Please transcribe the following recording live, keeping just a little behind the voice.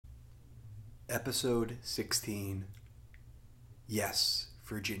Episode 16. Yes,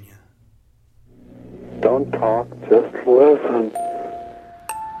 Virginia. Don't talk, just listen.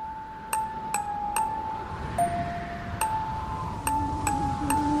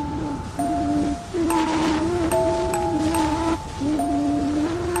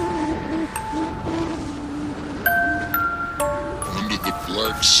 Under the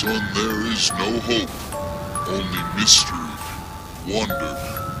black sun there is no hope, only mystery, wonder,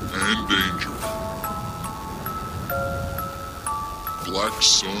 and danger. Black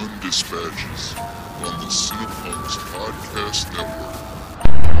Sun Dispatches on the Cinepunks Podcast Network.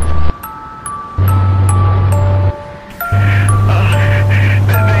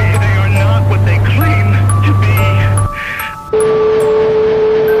 They are not what they claim to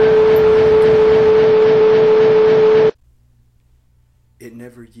be. It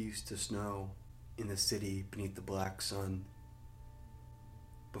never used to snow in the city beneath the black sun.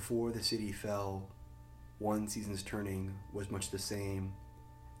 Before the city fell, one season's turning was much the same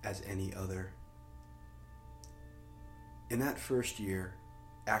as any other. In that first year,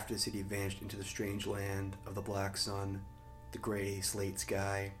 after the city vanished into the strange land of the black sun, the gray slate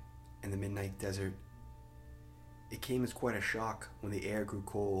sky, and the midnight desert, it came as quite a shock when the air grew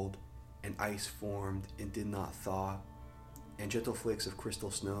cold and ice formed and did not thaw, and gentle flakes of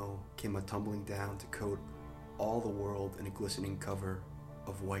crystal snow came a-tumbling down to coat all the world in a glistening cover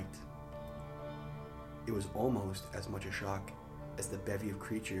of white. It was almost as much a shock as the bevy of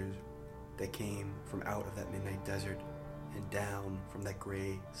creatures that came from out of that midnight desert and down from that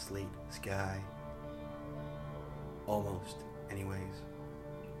gray slate sky. Almost, anyways.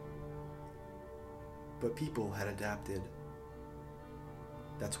 But people had adapted.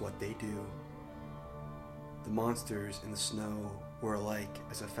 That's what they do. The monsters in the snow were alike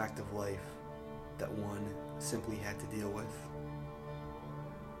as a fact of life that one simply had to deal with.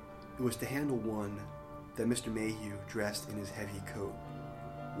 It was to handle one that Mr. Mayhew dressed in his heavy coat,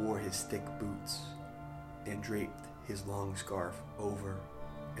 wore his thick boots, and draped his long scarf over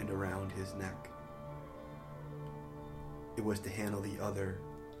and around his neck. It was to handle the other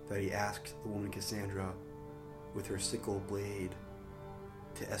that he asked the woman Cassandra, with her sickle blade,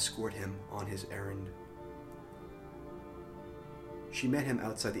 to escort him on his errand. She met him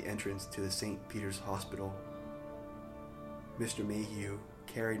outside the entrance to the St. Peter's Hospital. Mr. Mayhew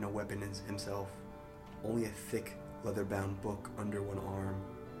carried no weapon himself, only a thick, leather-bound book under one arm.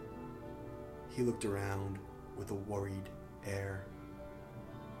 He looked around with a worried air.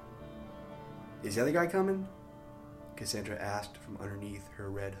 "Is the other guy coming?" Cassandra asked from underneath her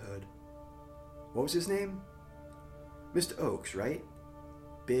red hood. "What was his name?" "Mr. Oakes, right?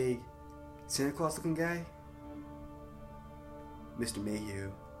 Big, Santa Claus-looking guy?" Mr.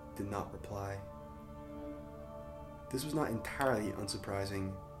 Mayhew did not reply. This was not entirely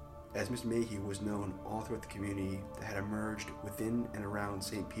unsurprising, as Mr. Mayhew was known all throughout the community that had emerged within and around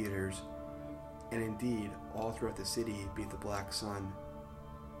St. Peter's, and indeed all throughout the city beneath the black sun,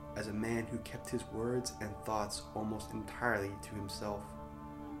 as a man who kept his words and thoughts almost entirely to himself.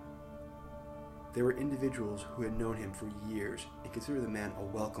 There were individuals who had known him for years and considered the man a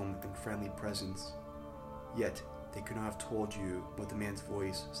welcome and friendly presence, yet they could not have told you what the man's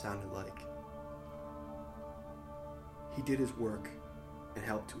voice sounded like. He did his work and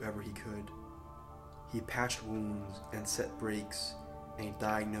helped whoever he could. He patched wounds and set breaks, and he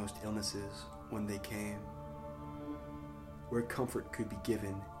diagnosed illnesses when they came. Where comfort could be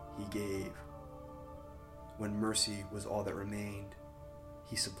given, he gave. When mercy was all that remained,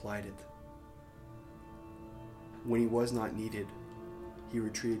 he supplied it. When he was not needed, he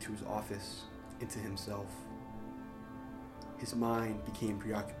retreated to his office, into himself. His mind became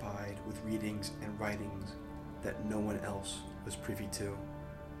preoccupied with readings and writings that no one else was privy to.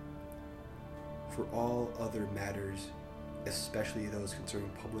 For all other matters, especially those concerning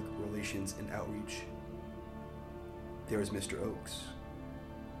public relations and outreach, there was Mr. Oakes,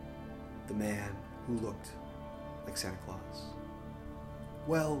 the man who looked like Santa Claus.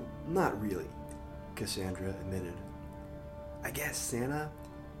 "Well, not really," Cassandra admitted. "I guess Santa,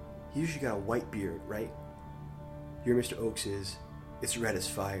 he usually got a white beard, right? Your Mr. Oakes's, it's red as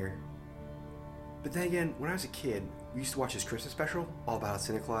fire. But then again, when I was a kid, we used to watch his Christmas special, all about how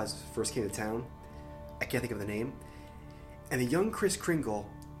Santa Claus first came to town. I can't think of the name. And the young Kris Kringle,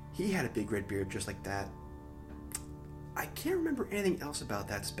 he had a big red beard just like that. I can't remember anything else about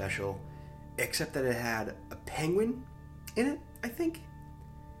that special, except that it had a penguin in it, I think.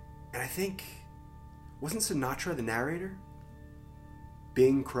 And I think, wasn't Sinatra the narrator?"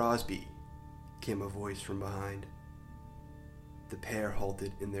 "Bing Crosby," came a voice from behind. The pair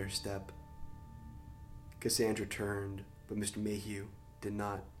halted in their step. Cassandra turned, but Mr. Mayhew did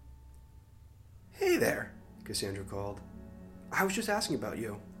not. "Hey there," Cassandra called. "I was just asking about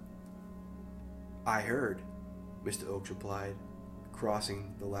you." "I heard," Mr. Oakes replied,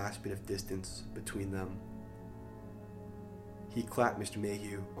 crossing the last bit of distance between them. He clapped Mr.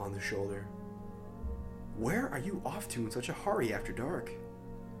 Mayhew on the shoulder. "Where are you off to in such a hurry after dark?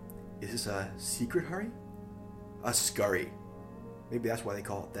 Is this a secret hurry?" "A scurry. Maybe that's why they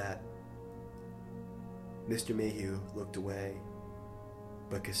call it that." Mr. Mayhew looked away,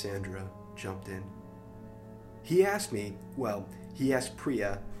 but Cassandra jumped in. He asked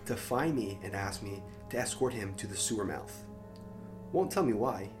Priya to find me and asked me to escort him to the sewer mouth. Won't tell me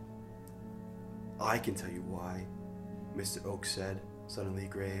why." "I can tell you why," Mr. Oakes said, suddenly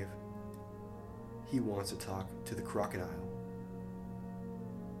grave. "He wants to talk to the crocodile."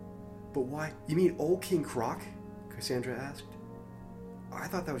 "But why? You mean old King Croc?" Cassandra asked. "I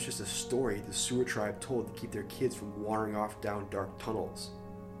thought that was just a story the sewer tribe told to keep their kids from wandering off down dark tunnels.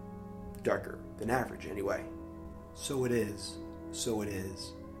 Darker than average, anyway." So it is.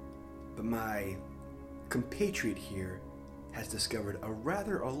 But my compatriot here has discovered a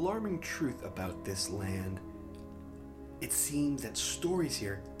rather alarming truth about this land. It seems that stories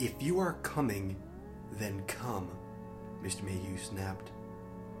here, "If you are coming, then come," Mr. Mayhew snapped,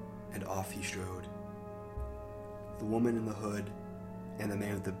 and off he strode. The woman in the hood and the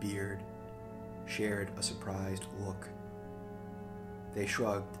man with the beard shared a surprised look. They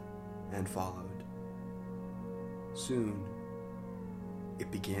shrugged and followed. Soon,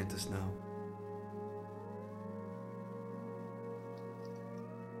 it began to snow.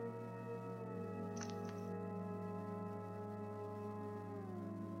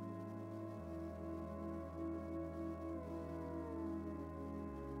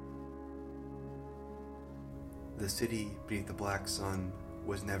 The city beneath the black sun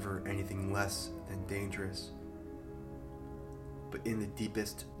was never anything less than dangerous. But in the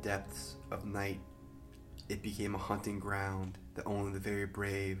deepest depths of night, it became a hunting ground that only the very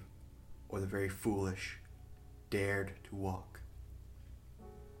brave or the very foolish dared to walk.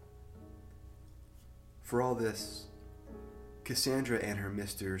 For all this, Cassandra and her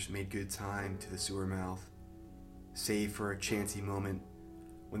misters made good time to the sewer mouth, save for a chancy moment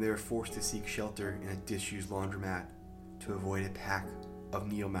when they were forced to seek shelter in a disused laundromat to avoid a pack of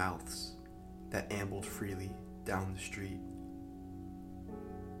needle mouths that ambled freely down the street.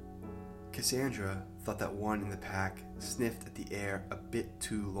 Cassandra thought that one in the pack sniffed at the air a bit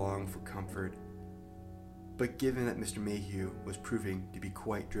too long for comfort, but given that Mr. Mayhew was proving to be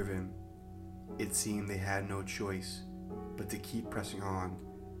quite driven, it seemed they had no choice but to keep pressing on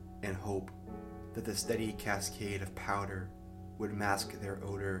and hope that the steady cascade of powder would mask their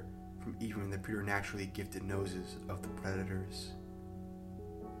odor from even the preternaturally gifted noses of the predators.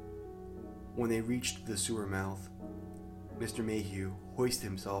 When they reached the sewer mouth, Mr. Mayhew hoisted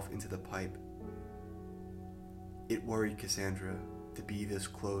himself into the pipe. It worried Cassandra to be this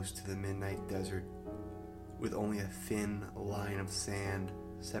close to the midnight desert, with only a thin line of sand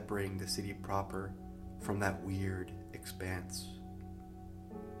separating the city proper from that weird expanse.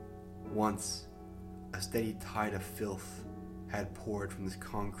 Once, a steady tide of filth had poured from this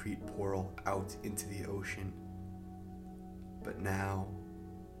concrete portal out into the ocean, but now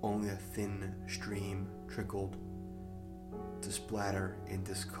only a thin stream trickled to splatter in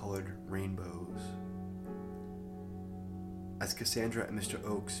discolored rainbows. As Cassandra and Mr.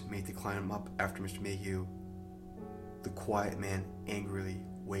 Oakes made to climb up after Mr. Mayhew, the quiet man angrily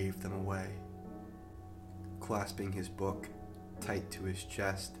waved them away. Clasping his book tight to his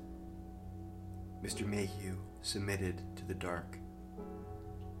chest, Mr. Mayhew submitted to the dark.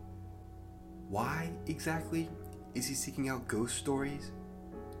 Why exactly is he seeking out ghost stories?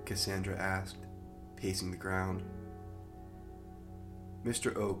 Cassandra asked, pacing the ground.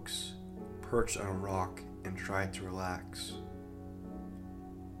 Mr. Oakes perched on a rock and tried to relax.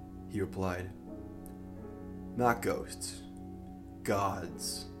 He replied, "Not ghosts,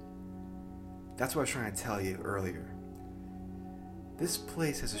 gods. That's what I was trying to tell you earlier. This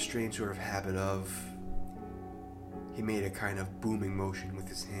place has a strange sort of habit of..." He made a kind of booming motion with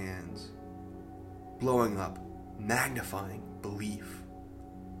his hands. "Blowing up, magnifying belief.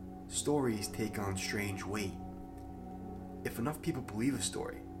 Stories take on strange weight. If enough people believe a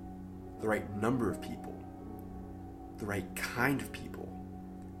story, the right number of people, the right kind of people,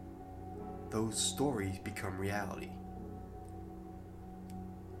 those stories become reality.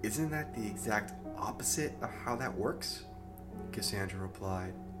 Isn't that the exact opposite of how that works?" Cassandra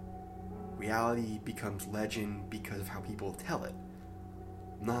replied. "Reality becomes legend because of how people tell it,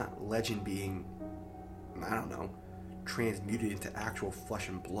 not legend being, transmuted into actual flesh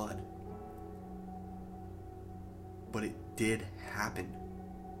and blood." "But it did happen.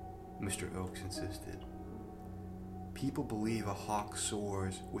 Mr. Oaks insisted. People believe a hawk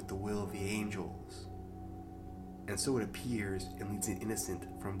soars with the will of the angels, and so it appears and leads an innocent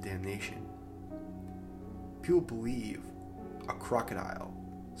from damnation. People believe a crocodile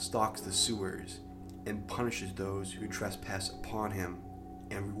stalks the sewers and punishes those who trespass upon him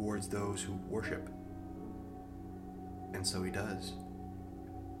and rewards those who worship. And so he does.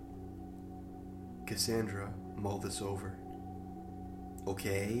 Cassandra mulled this over.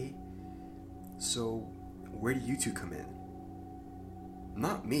 Okay, so where do you two come in?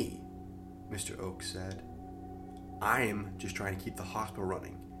 Not me, Mr. Oaks said. I'm just trying to keep the hospital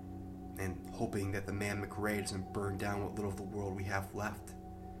running and hoping that the man McRae doesn't burn down what little of the world we have left.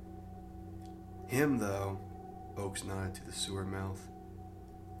 Him, though, Oaks nodded to the sewer mouth.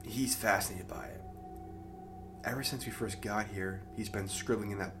 He's fascinated by it. Ever since we first got here, he's been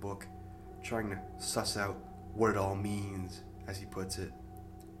scribbling in that book, trying to suss out what it all means, as he puts it.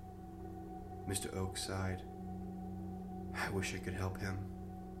 Mr. Oaks sighed. I wish I could help him.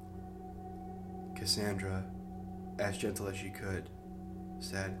 Cassandra, as gentle as she could,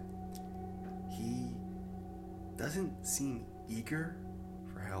 said, He doesn't seem eager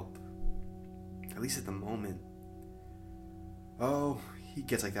for help. At least at the moment. Oh, he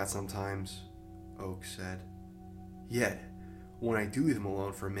gets like that sometimes, Oaks said. Yet, when I do leave him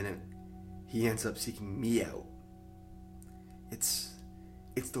alone for a minute, he ends up seeking me out. It's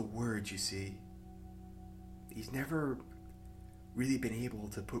the words, you see. He's never really been able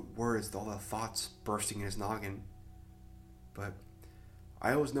to put words to all the thoughts bursting in his noggin. But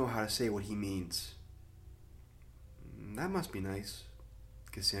I always know how to say what he means. That must be nice,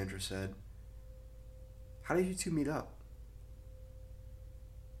 Cassandra said. How did you two meet up?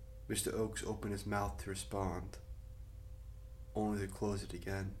 Mr. Oaks opened his mouth to respond, only to close it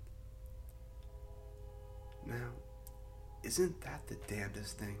again. Now, isn't that the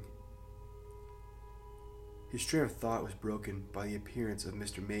damnedest thing? His train of thought was broken by the appearance of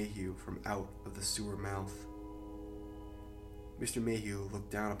Mr. Mayhew from out of the sewer mouth. Mr. Mayhew looked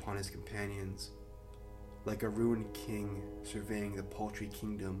down upon his companions, like a ruined king surveying the paltry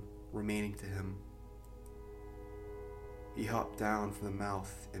kingdom remaining to him. He hopped down from the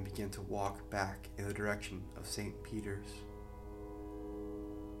mouth and began to walk back in the direction of St. Peter's.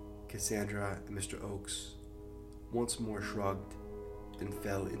 Cassandra and Mr. Oaks once more shrugged and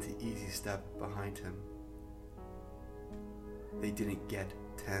fell into easy step behind him. They didn't get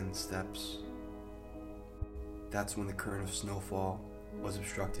 10 steps. That's when the current of snowfall was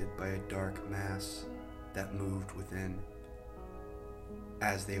obstructed by a dark mass that moved within.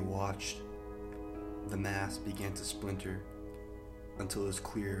 As they watched, the mass began to splinter until it was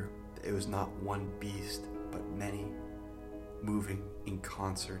clear that it was not one beast but many, moving in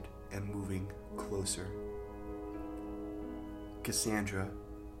concert and moving closer. Cassandra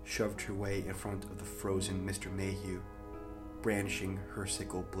shoved her way in front of the frozen Mr. Mayhew, brandishing her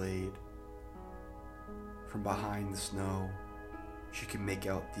sickle blade. From behind the snow, she could make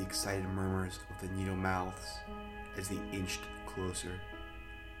out the excited murmurs of the needle mouths as they inched closer.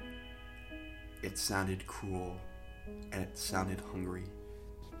 It sounded cruel, and it sounded hungry.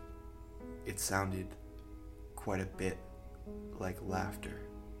 It sounded quite a bit like laughter.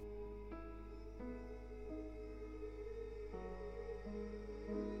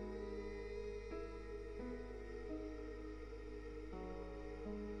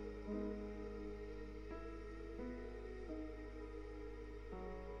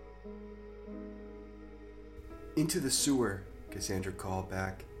 Into the sewer, Cassandra called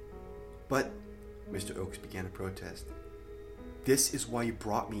back. But, Mr. Oaks began to protest. This is why you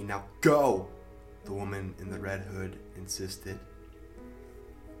brought me, now go! The woman in the red hood insisted.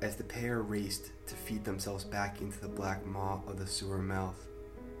 As the pair raced to feed themselves back into the black maw of the sewer mouth,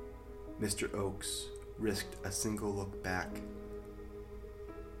 Mr. Oaks risked a single look back.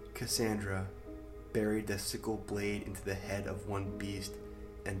 Cassandra buried the sickle blade into the head of one beast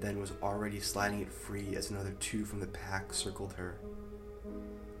and then was already sliding it free as another two from the pack circled her.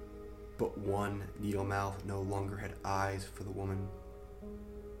 But one needle mouth no longer had eyes for the woman.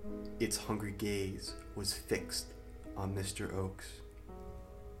 Its hungry gaze was fixed on Mr. Oaks.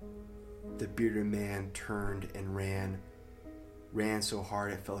 The bearded man turned and ran so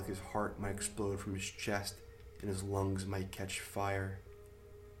hard it felt like his heart might explode from his chest and his lungs might catch fire.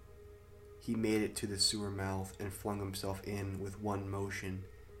 He made it to the sewer mouth and flung himself in with one motion,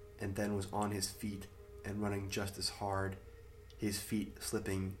 and then was on his feet and running just as hard, his feet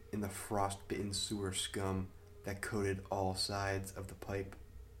slipping in the frost-bitten sewer scum that coated all sides of the pipe.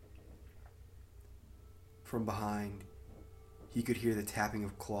 From behind, he could hear the tapping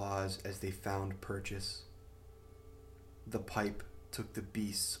of claws as they found purchase. The pipe took the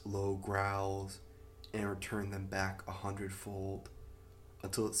beast's low growls and returned them back 100-fold,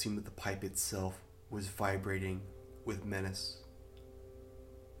 until it seemed that the pipe itself was vibrating with menace.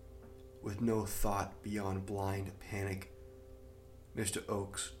 With no thought beyond blind panic, Mr.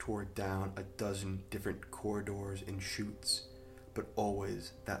 Oakes tore down a dozen different corridors and chutes, but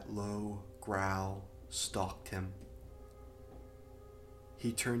always that low growl stalked him.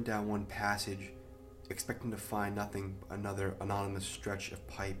 He turned down one passage, expecting to find nothing but another anonymous stretch of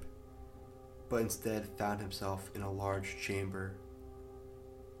pipe, but instead found himself in a large chamber.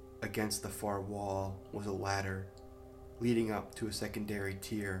 Against the far wall was a ladder leading up to a secondary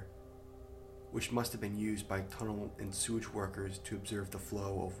tier, which must have been used by tunnel and sewage workers to observe the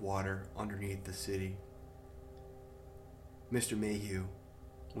flow of water underneath the city. Mr. Mayhew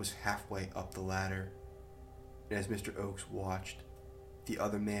was halfway up the ladder, and as Mr. Oakes watched, the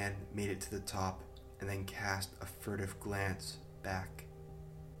other man made it to the top and then cast a furtive glance back.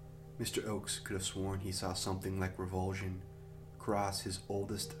 Mr. Oakes could have sworn he saw something like revulsion cross his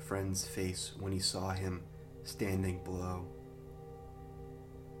oldest friend's face when he saw him standing below.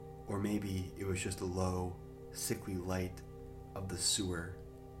 Or maybe it was just the low, sickly light of the sewer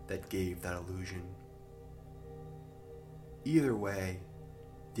that gave that illusion. Either way,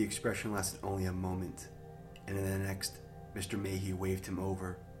 the expression lasted only a moment, and in the next, Mr. Mayhew waved him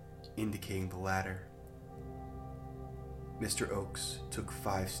over, indicating the ladder. Mr. Oakes took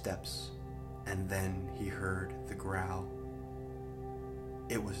 5 steps, and then he heard the growl.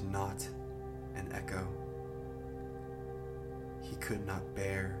 It was not an echo. He could not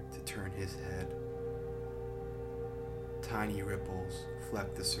bear to turn his head. Tiny ripples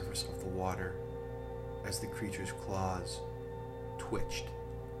flecked the surface of the water as the creature's claws twitched.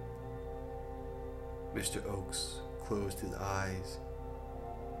 Mr. Oakes closed his eyes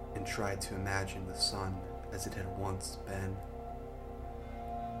and tried to imagine the sun as it had once been.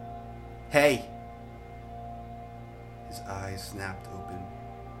 "Hey!" His eyes snapped open.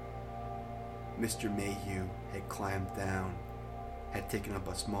 Mr. Mayhew had climbed down, had taken up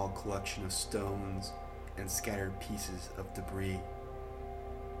a small collection of stones and scattered pieces of debris.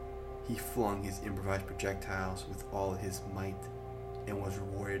 He flung his improvised projectiles with all his might and was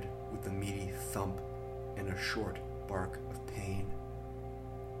rewarded with a meaty thump and a short bark of pain.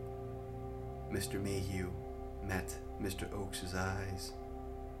 Mr. Mayhew met Mr. Oakes' eyes.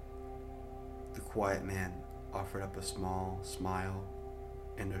 The quiet man offered up a small smile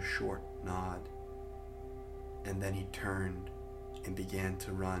and a short nod, and then he turned and began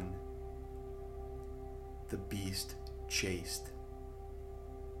to run. The beast chased,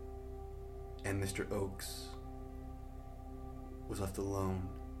 and Mr. Oakes was left alone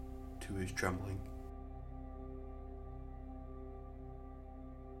to his trembling.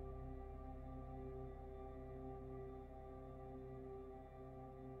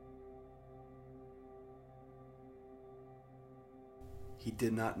 He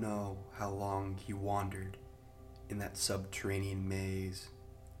did not know how long he wandered in that subterranean maze.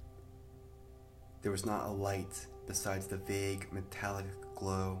 There was not a light besides the vague metallic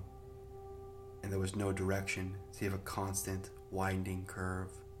glow, and there was no direction save a constant winding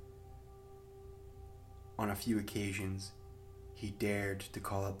curve. On a few occasions, he dared to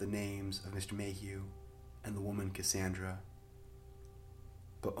call out the names of Mr. Mayhew and the woman Cassandra,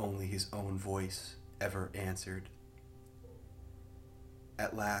 but only his own voice ever answered.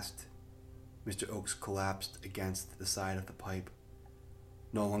 At last, Mr. Oakes collapsed against the side of the pipe,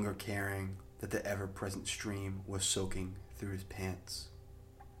 no longer caring that the ever-present stream was soaking through his pants.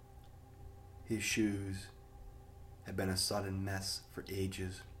 His shoes had been a sodden mess for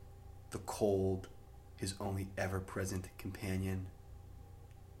ages, the cold his only ever-present companion.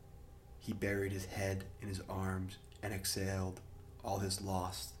 He buried his head in his arms and exhaled all his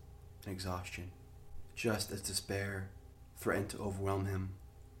loss and exhaustion. Just as despair threatened to overwhelm him,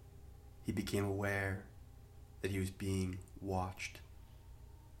 he became aware that he was being watched.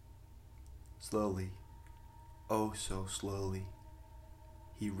 Slowly, oh so slowly,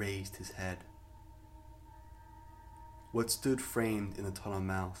 he raised his head. What stood framed in the tunnel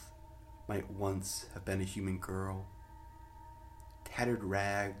mouth might once have been a human girl. Tattered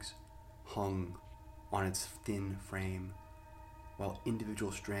rags hung on its thin frame, while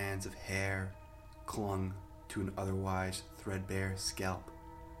individual strands of hair clung to an otherwise threadbare scalp.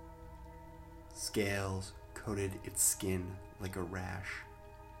 Scales coated its skin like a rash.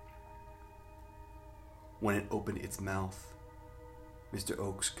 When it opened its mouth, Mr.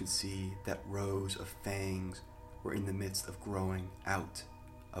 Oakes could see that rows of fangs were in the midst of growing out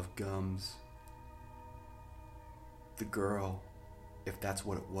of gums. The girl, if that's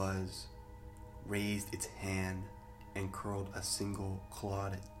what it was, raised its hand and curled a single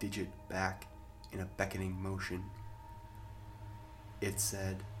clawed digit back in a beckoning motion. It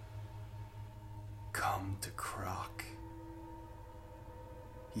said, "Come to Croc."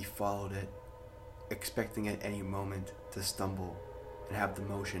 He followed it, expecting at any moment to stumble and have the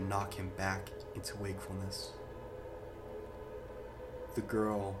motion knock him back into wakefulness. The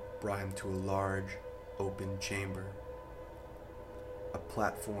girl brought him to a large, open chamber. A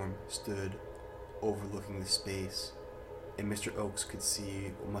platform stood overlooking the space, and Mr. Oakes could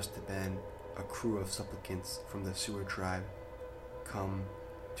see what must have been a crew of supplicants from the sewer tribe come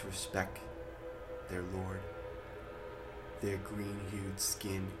to respect their lord. Their green-hued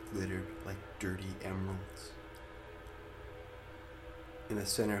skin glittered like dirty emeralds. In the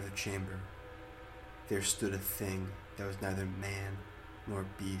center of the chamber, there stood a thing that was neither man nor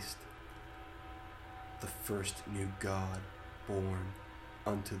beast, the first new god born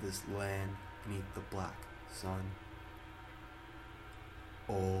unto this land beneath the black sun.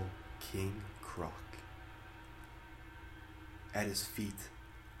 Old King Croc. At his feet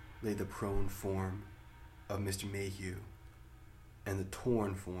lay the prone form of Mr. Mayhew and the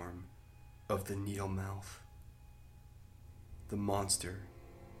torn form of the Needlemouth. The monster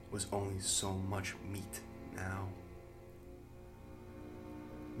was only so much meat now.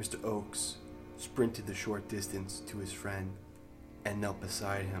 Mr. Oakes sprinted the short distance to his friend and knelt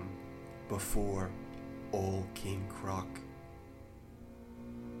beside him before Old King Croc.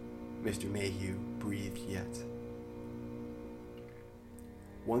 Mr. Mayhew breathed yet.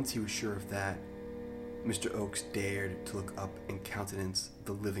 Once he was sure of that, Mr. Oakes dared to look up and countenance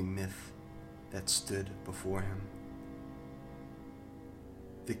the living myth that stood before him.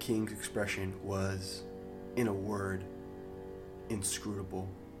 The king's expression was, in a word, inscrutable.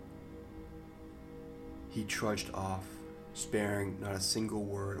 He trudged off, sparing not a single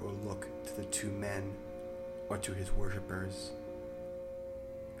word or look to the two men or to his worshippers.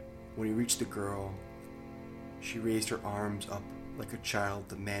 When he reached the girl, she raised her arms up like a child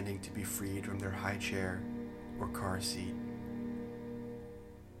demanding to be freed from their high chair or car seat.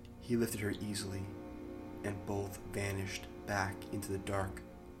 He lifted her easily, and both vanished back into the dark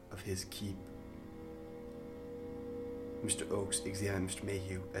of his keep. Mr. Oakes examined Mr.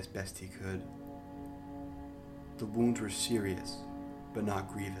 Mayhew as best he could. The wounds were serious, but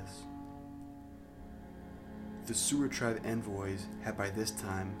not grievous. The sewer tribe envoys had by this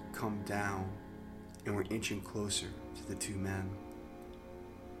time come down and were inching closer to the two men.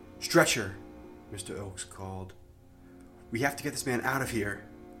 "Stretcher!" Mr. Oakes called. "We have to get this man out of here."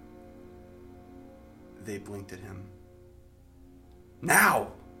 They blinked at him.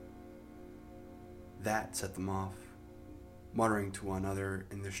 "Now!" That set them off, muttering to one another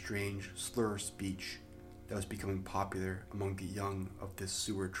in their strange slur speech that was becoming popular among the young of this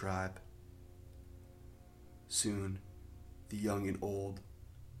sewer tribe. Soon, the young and old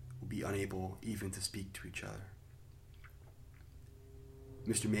will be unable even to speak to each other.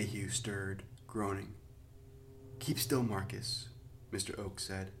 Mr. Mayhew stirred, groaning. "Keep still, Marcus," Mr. Oakes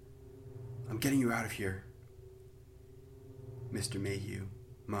said. "I'm getting you out of here." Mr. Mayhew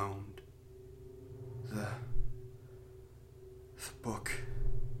moaned. The book.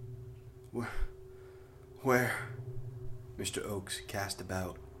 Where? Mr. Oakes cast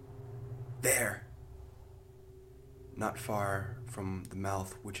about. "There!" Not far from the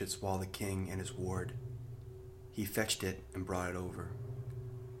mouth which had swallowed the king and his ward. He fetched it and brought it over.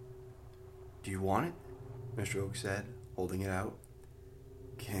 "Do you want it?" Mr. Oakes said, holding it out.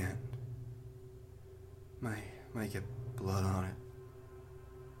 "Can't. Might get blood on it."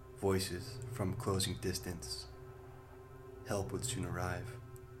 Voices from closing distance. Help would soon arrive.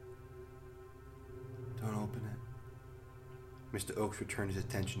 "Don't open it." Mr. Oakes returned his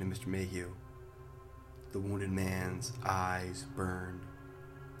attention to Mr. Mayhew. The wounded man's eyes burned.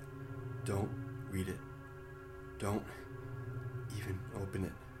 "Don't read it. Don't even open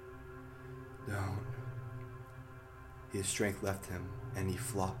it. Don't." His strength left him, and he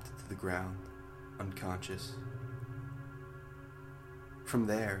flopped to the ground, unconscious. From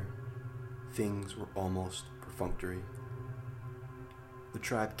there, things were almost perfunctory. The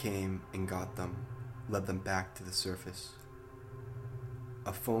tribe came and got them, led them back to the surface.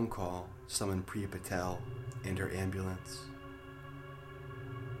 A phone call summoned Priya Patel and her ambulance.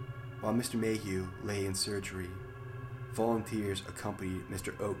 While Mr. Mayhew lay in surgery, volunteers accompanied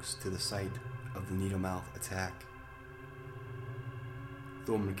Mr. Oakes to the site of the Needlemouth attack.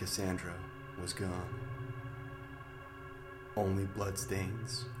 The woman Cassandra was gone. Only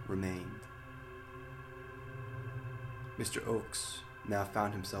bloodstains remained. Mr. Oakes now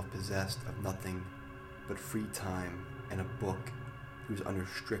found himself possessed of nothing but free time and a book he was under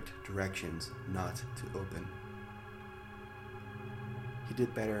strict directions not to open. He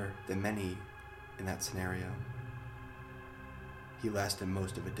did better than many in that scenario. He lasted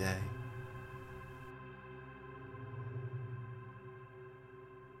most of a day.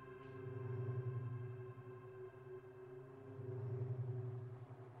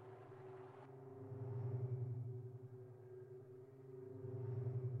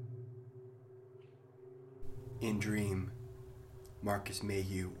 In Dream, Marcus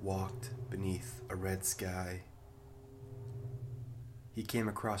Mayhew walked beneath a red sky. He came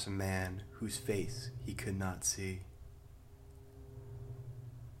across a man whose face he could not see.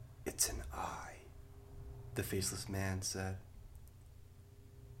 "It's an eye," the faceless man said.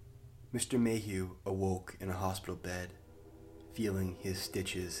 Mr. Mayhew awoke in a hospital bed, feeling his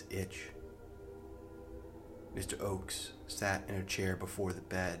stitches itch. Mr. Oakes sat in a chair before the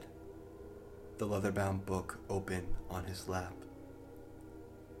bed, the leather-bound book open on his lap.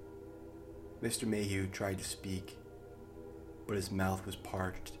 Mr. Mayhew tried to speak, but his mouth was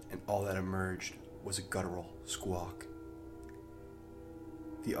parched and all that emerged was a guttural squawk.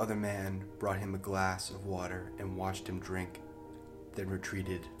 The other man brought him a glass of water and watched him drink, then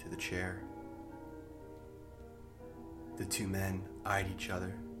retreated to the chair. The two men eyed each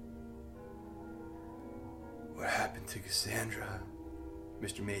other. "What happened to Cassandra?"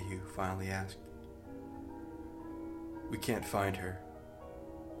 Mr. Mayhew finally asked. "We can't find her.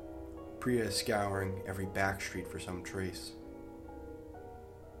 Priya is scouring every back street for some trace."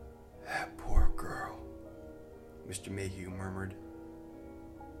 "That poor girl," Mr. Mayhew murmured.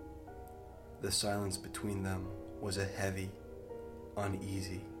 The silence between them was a heavy,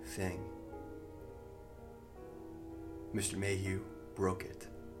 uneasy thing. Mr. Mayhew broke it.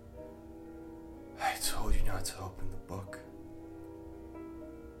 "I told you not to open the book."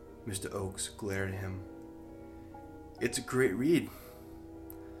 Mr. Oakes glared at him. "It's a great read.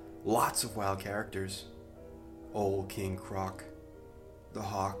 Lots of wild characters. Old King Croc, the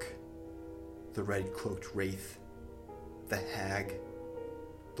Hawk, the red-cloaked Wraith, the Hag,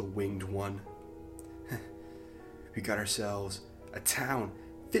 the Winged One. We got ourselves a town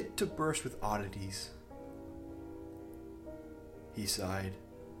fit to burst with oddities." He sighed.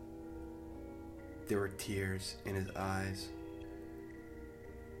 There were tears in his eyes.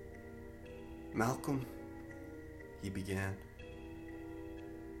 "Malcolm," he began.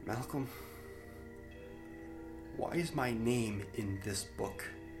 "Malcolm, why is my name in this book?"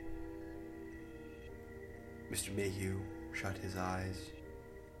 Mr. Mayhew shut his eyes.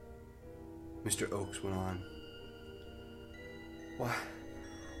 Mr. Oakes went on.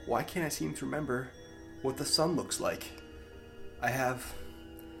 Why can't I seem to remember what the sun looks like?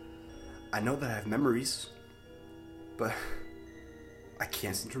 I know that I have memories, but I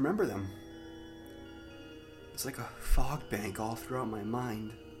can't seem to remember them. It's like a fog bank all throughout my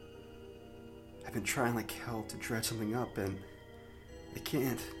mind. I've been trying like hell to dredge something up, and I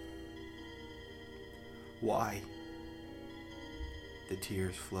can't. Why?" The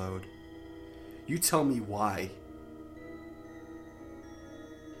tears flowed. "You tell me why."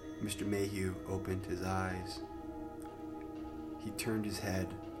 Mr. Mayhew opened his eyes. He turned his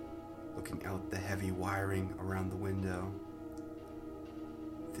head, looking out the heavy wiring around the window.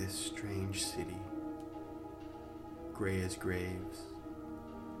 This strange city, gray as graves.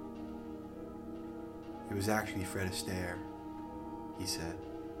 "It was actually Fred Astaire," he said,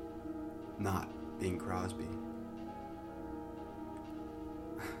 "not Bing Crosby."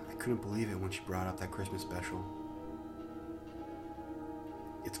 I couldn't believe it when she brought up that Christmas special.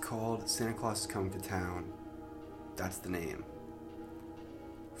 It's called Santa Claus is Coming to Town. That's the name.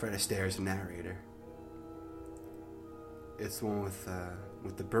 Fred Astaire is the narrator. It's the one with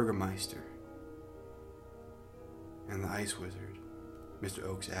the Burgermeister and the Ice Wizard, Mr.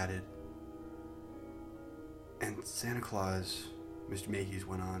 Oakes added. "And Santa Claus," Mr. Mayhew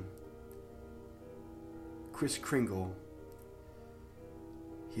went on. "Kris Kringle,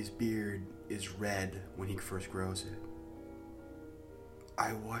 his beard is red when he first grows it.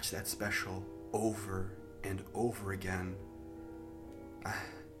 I watched that special over and over again.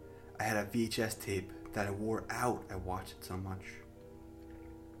 I had a VHS tape that I wore out. I watched it so much.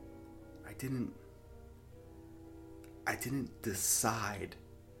 I didn't decide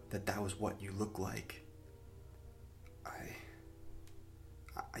that was what you look like.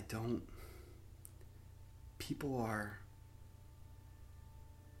 I don't. People are.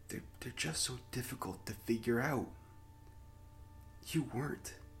 They're just so difficult to figure out. You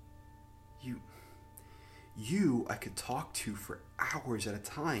weren't. You I could talk to for hours at a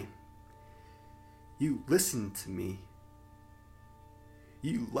time. You listened to me.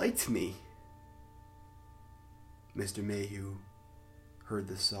 You liked me." Mr. Mayhew heard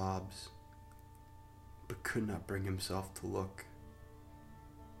the sobs, but could not bring himself to look.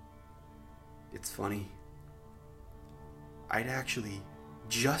 It's funny. I'd actually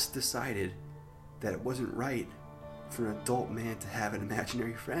just decided that it wasn't right for an adult man to have an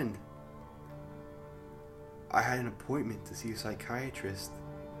imaginary friend. I had an appointment to see a psychiatrist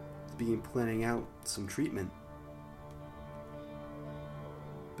to begin planning out some treatment.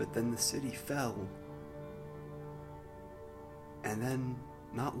 But then the city fell. And then,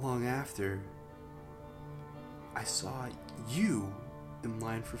 not long after, I saw you in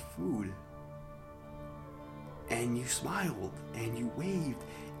line for food. And you smiled, and you waved,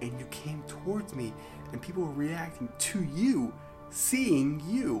 and you came towards me, and people were reacting to you, seeing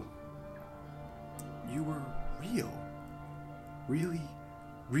you. You were real. Really,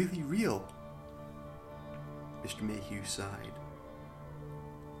 really real. Mr. Mayhew sighed.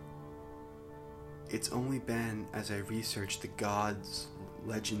 It's only been as I researched the gods,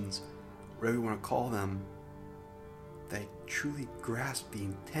 legends, whatever you want to call them, that I truly grasped the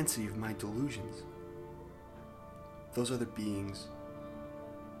intensity of my delusions. Those other beings,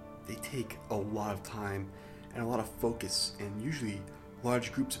 they take a lot of time and a lot of focus, and usually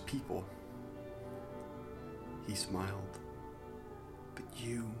large groups of people. He smiled. But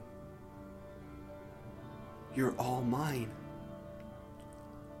you're all mine.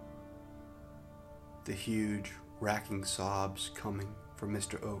 The huge, racking sobs coming from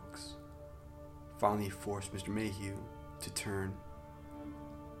Mr. Oakes finally forced Mr. Mayhew to turn.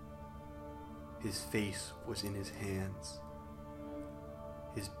 His face was in his hands.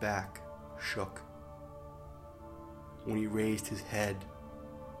 His back shook. When he raised his head,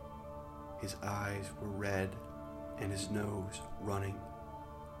 his eyes were red and his nose running.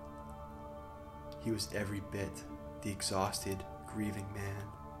 He was every bit the exhausted, grieving man.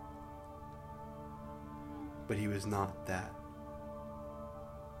 But he was not that.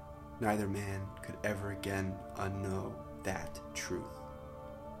 Neither man could ever again unknow that truth.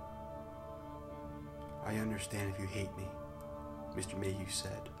 I understand if you hate me, Mr. Mayhew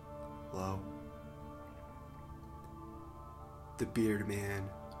said, low. The bearded man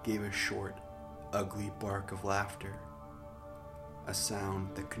gave a short, ugly bark of laughter, a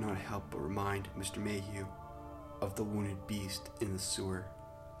sound that could not help but remind Mr. Mayhew of the wounded beast in the sewer.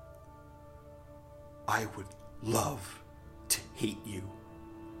 I would love to hate you,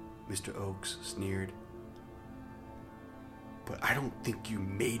 Mr. Oakes sneered. But I don't think you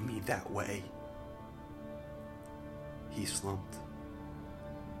made me that way. He slumped.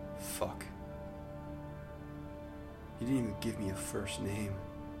 Fuck. You didn't even give me a first name.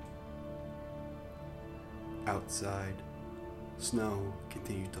 Outside, snow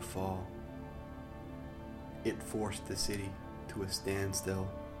continued to fall. It forced the city to a standstill.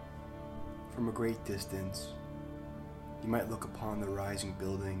 From a great distance, you might look upon the rising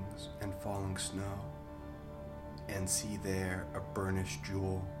buildings and falling snow, and see there a burnished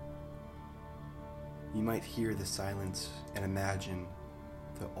jewel. You might hear the silence and imagine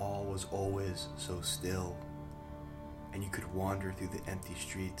that all was always so still, and you could wander through the empty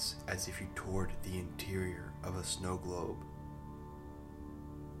streets as if you toured the interior of a snow globe.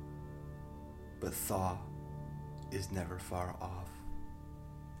 But thaw is never far off.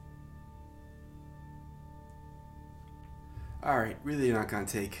 Alright, really not going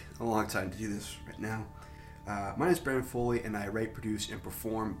to take a long time to do this right now. My name is Brandon Foley, and I write, produce, and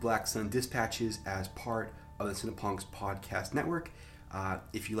perform Black Sun Dispatches as part of the Cinepunks podcast network.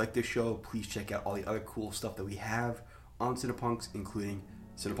 If you like this show, please check out all the other cool stuff that we have on Cinepunks, including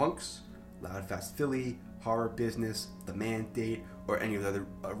Cinepunks, Loud Fast Philly, Horror Business, The Mandate, or any of the other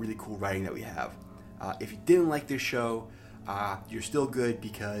really cool writing that we have. If you didn't like this show, you're still good,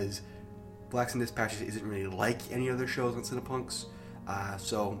 because Black Sun Dispatches isn't really like any other shows on Cinepunks,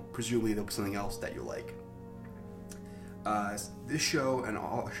 so presumably there'll be something else that you'll like. This show and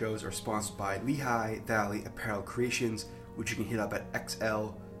all shows are sponsored by Lehigh Valley Apparel Creations, which you can hit up at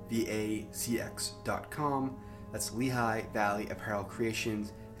xlvacx.com. That's Lehigh Valley Apparel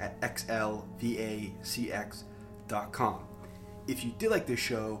Creations at xlvacx.com. If you did like this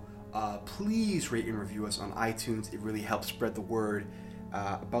show, please rate and review us on iTunes. It really helps spread the word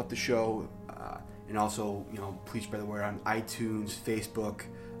about the show, and also, please spread the word on iTunes, Facebook,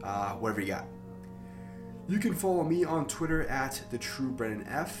 whatever you got. You can follow me on Twitter at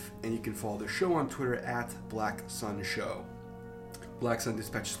TheTrueBrennanF, and you can follow the show on Twitter at Black Sun Show. Black Sun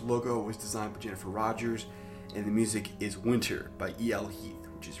Dispatch's logo was designed by Jennifer Rogers, and the music is Winter by E.L. Heath,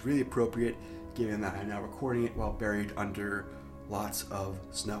 which is really appropriate given that I'm now recording it while buried under lots of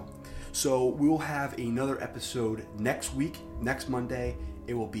snow. So we will have another episode next week, next Monday.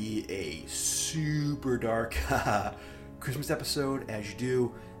 It will be a super dark Christmas episode, as you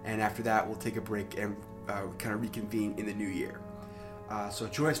do, and after that we'll take a break and kind of reconvene in the new year. So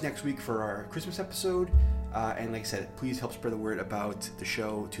join us next week for our Christmas episode. And like I said, please help spread the word about the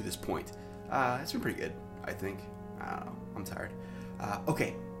show to this point. It's been pretty good, I think. I don't know. I'm tired.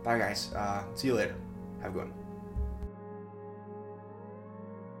 Okay. Bye, guys. See you later. Have a good one.